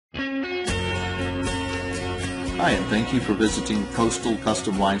Hi, and thank you for visiting Coastal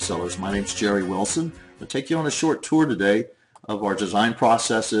Custom Wine Cellars. My name is Jerry Wilson. I'll take you on a short tour today of our design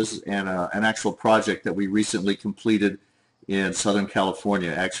processes and an actual project that we recently completed in Southern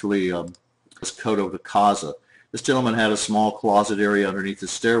California. Actually, it's Coto to Caza. This gentleman had a small closet area underneath the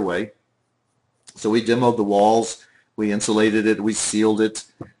stairway. So we demoed the walls, we insulated it, we sealed it,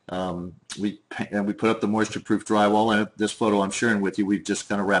 we put up the moisture-proof drywall. And this photo I'm sharing with you, we've just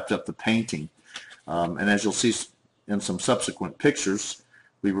kind of wrapped up the painting. And as you'll see in some subsequent pictures,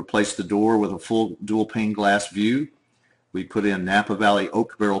 we replaced the door with a full dual pane glass view. We put in Napa Valley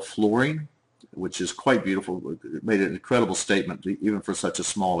oak barrel flooring, which is quite beautiful. It made an incredible statement even for such a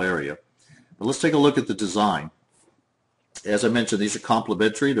small area. But let's take a look at the design. As I mentioned, these are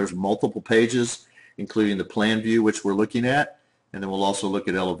complementary. There's multiple pages, including the plan view, which we're looking at, and then we'll also look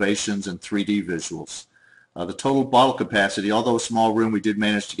at elevations and 3D visuals. The total bottle capacity, although a small room, we did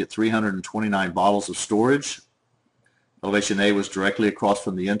manage to get 329 bottles of storage. Elevation A was directly across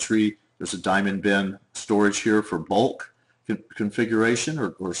from the entry. There's a diamond bin storage here for bulk configuration,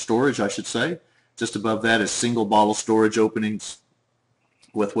 or storage, I should say. Just above that is single bottle storage openings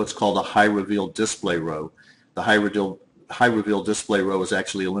with what's called a high reveal display row. The high reveal display row is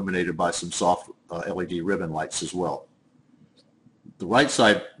actually illuminated by some soft LED ribbon lights as well. The right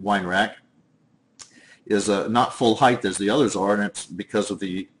side wine rack is not full height as the others are, and it's because of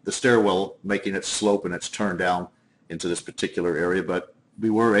the stairwell making it slope and it's turned down into this particular area. But we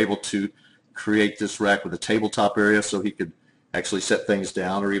were able to create this rack with a tabletop area so he could actually set things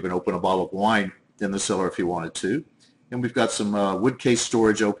down or even open a bottle of wine in the cellar if he wanted to. And we've got some wood case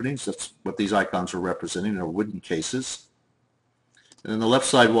storage openings. That's what these icons are representing. They're wooden cases. And on the left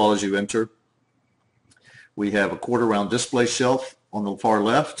side wall as you enter, we have a quarter round display shelf on the far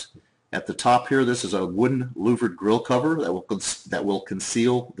left. At the top here, this is a wooden louvered grill cover that will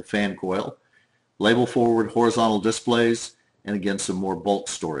conceal the fan coil. Label forward horizontal displays, and again some more bulk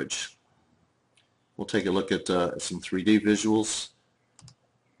storage. We'll take a look at some 3D visuals,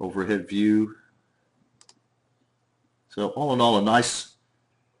 overhead view. So all in all, a nice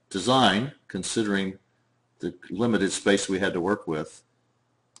design considering the limited space we had to work with.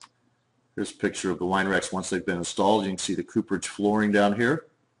 Here's a picture of the wine racks once they've been installed. You can see the cooperage flooring down here.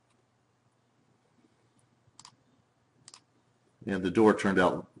 And the door turned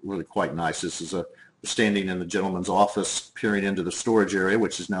out really quite nice. This is standing in the gentleman's office, peering into the storage area,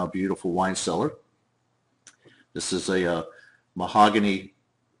 which is now a beautiful wine cellar. This is a mahogany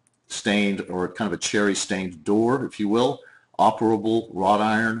stained, or kind of a cherry stained door, if you will. Operable wrought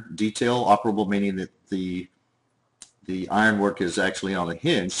iron detail. Operable meaning that the ironwork is actually on a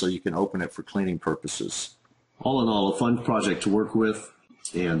hinge, so you can open it for cleaning purposes. All in all, a fun project to work with.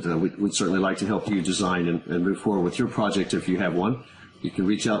 And we'd certainly like to help you design and move forward with your project if you have one. You can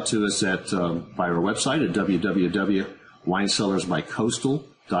reach out to us by our website at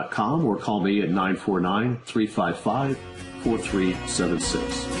www.winecellarsbycoastal.com or call me at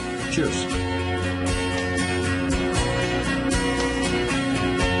 949-355-4376. Cheers.